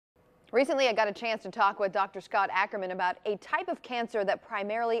Recently, I got a chance to talk with Dr. Scott Ackerman about a type of cancer that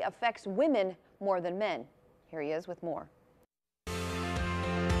primarily affects women more than men. Here he is with more.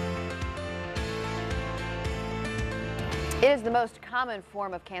 It is the most common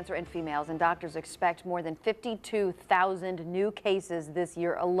form of cancer in females, and doctors expect more than 52,000 new cases this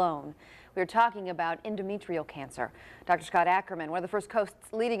year alone. We're talking about endometrial cancer. Dr. Scott Ackerman, one of the first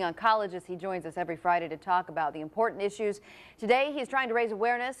Coast's leading oncologists, he joins us every Friday to talk about the important issues. Today, he's trying to raise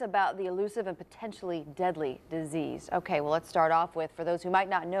awareness about the elusive and potentially deadly disease. Okay, well, let's start off with, for those who might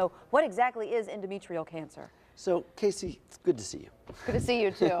not know, what exactly is endometrial cancer? So, Casey, it's good to see you. Good to see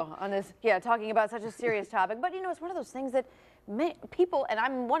you, too, on this, talking about such a serious topic. But, you know, it's one of those things that people, and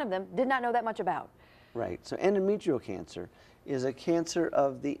I'm one of them, did not know that much about. Right. So endometrial cancer is a cancer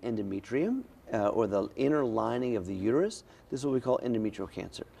of the endometrium, or the inner lining of the uterus. This is what we call endometrial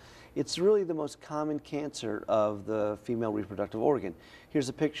cancer. It's really the most common cancer of the female reproductive organ. Here's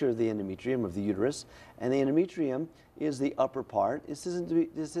a picture of the endometrium, of the uterus, and the endometrium is the upper part. This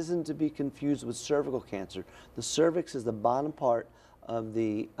isn't to be confused with cervical cancer. The cervix is the bottom part of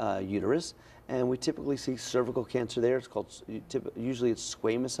the uterus, and we typically see cervical cancer there. It's called, usually it's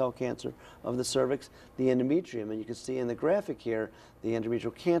squamous cell cancer of the cervix. The endometrium, and you can see in the graphic here, the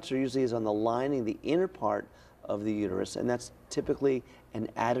endometrial cancer usually is on the lining, the inner part of the uterus, and that's typically an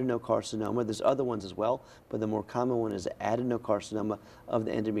adenocarcinoma. There's other ones as well, but the more common one is adenocarcinoma of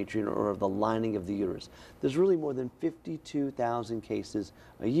the endometrium, or of the lining of the uterus. There's really more than 52,000 cases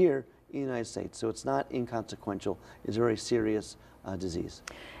a year in the United States, so it's not inconsequential. It's a very serious disease.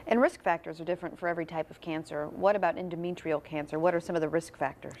 And risk factors are different for every type of cancer. What about endometrial cancer? What are some of the risk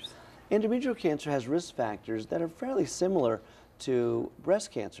factors? Endometrial cancer has risk factors that are fairly similar to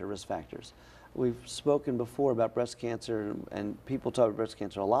breast cancer risk factors. We've spoken before about breast cancer, and people talk about breast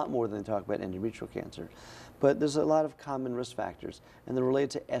cancer a lot more than they talk about endometrial cancer. But there's a lot of common risk factors, and they're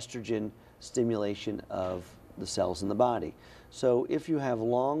related to estrogen stimulation of the cells in the body. So if you have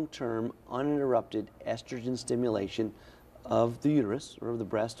long-term uninterrupted estrogen stimulation of the uterus, or of the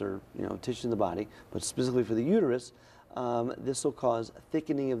breast, or tissue in the body, but specifically for the uterus, this will cause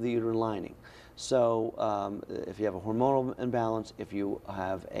thickening of the uterine lining. So if you have a hormonal imbalance, if you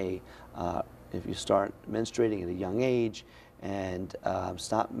have if you start menstruating at a young age and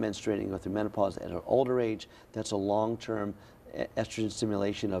stop menstruating, go through menopause at an older age, that's a long-term estrogen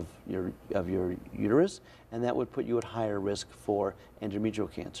stimulation of your uterus, and that would put you at higher risk for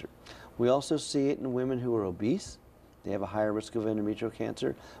endometrial cancer. We also see it in women who are obese. They have a higher risk of endometrial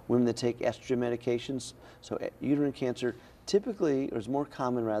cancer. Women that take estrogen medications. So uterine cancer typically, or is more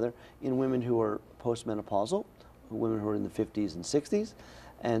common rather, in women who are postmenopausal, women who are in the 50s and 60s.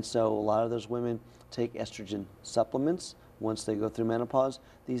 And so a lot of those women take estrogen supplements once they go through menopause.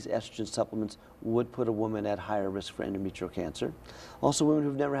 These estrogen supplements would put a woman at higher risk for endometrial cancer. Also, women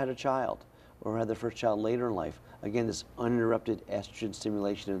who've never had a child or had their first child later in life. Again, this uninterrupted estrogen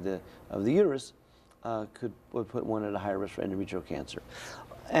stimulation of the uterus would put one at a higher risk for endometrial cancer.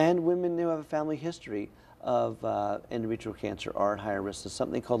 And women who have a family history of endometrial cancer are at higher risk of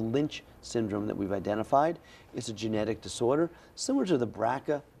something called Lynch syndrome that we've identified. It's a genetic disorder similar to the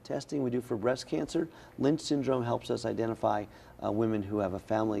BRCA testing we do for breast cancer. Lynch syndrome helps us identify women who have a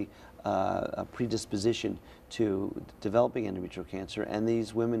family predisposition to developing endometrial cancer, and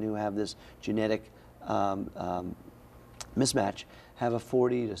these women who have this genetic mismatch have a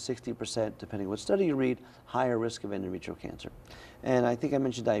 40 to 60%, depending on what study you read, higher risk of endometrial cancer. And I think I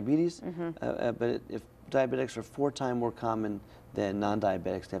mentioned diabetes, but if diabetics are 4 times more common than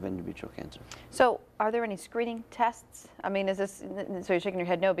non-diabetics to have endometrial cancer. So are there any screening tests? I mean, is this, so you're shaking your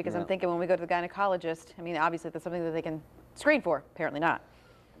head no, because I'm thinking when we go to the gynecologist, I mean, obviously that's something that they can screen for. Apparently not.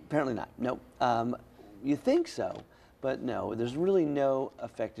 Apparently not, no. You think so, but no, there's really no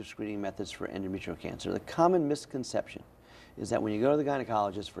effective screening methods for endometrial cancer. The common misconception is that when you go to the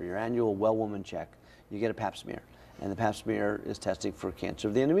gynecologist for your annual well-woman check, you get a pap smear. And the pap smear is testing for cancer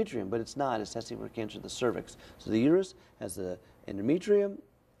of the endometrium, but it's not. It's testing for cancer of the cervix. So the uterus has the endometrium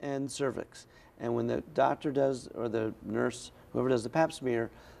and cervix. And when the doctor does, or the nurse, whoever does the pap smear,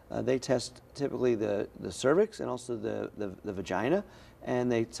 they test typically the cervix and also the vagina,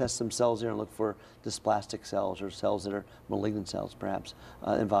 and they test some cells there and look for dysplastic cells, or cells that are malignant cells perhaps,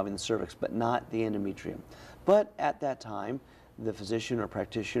 involving the cervix, but not the endometrium. But at that time, the physician or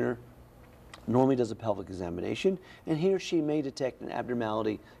practitioner normally does a pelvic examination, and he or she may detect an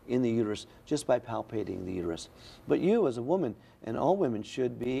abnormality in the uterus just by palpating the uterus. But you, as a woman, and all women,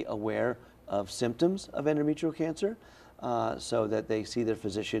 should be aware of symptoms of endometrial cancer so that they see their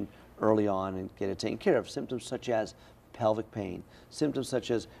physician early on and get it taken care of. Symptoms such as pelvic pain, symptoms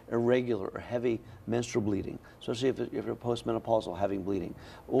such as irregular or heavy menstrual bleeding, especially if you're postmenopausal, having bleeding,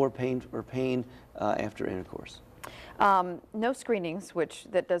 or pain after intercourse. No screenings, which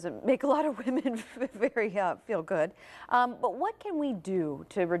that doesn't make a lot of women very feel good. But what can we do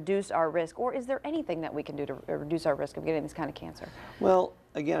to reduce our risk, or is there anything that we can do to reduce our risk of getting this kind of cancer? Well,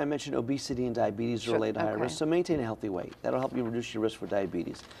 again, I mentioned obesity and diabetes are related to higher Okay. risk, so maintain a healthy weight. That'll help you reduce your risk for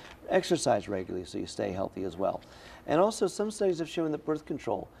diabetes. Exercise regularly so you stay healthy as well. And also, some studies have shown that birth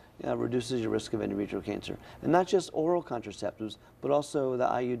control reduces your risk of endometrial cancer. And not just oral contraceptives, but also the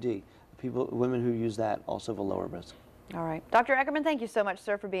IUD. Women who use that also have a lower risk. All right. Dr. Ackerman, thank you so much,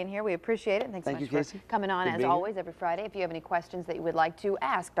 sir, for being here. We appreciate it. And thanks Thank so much you, for Casey. coming on, Good as being here. always, every Friday. If you have any questions that you would like to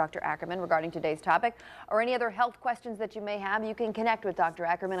ask Dr. Ackerman regarding today's topic or any other health questions that you may have, you can connect with Dr.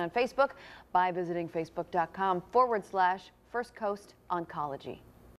 Ackerman on Facebook by visiting facebook.com/First Coast Oncology.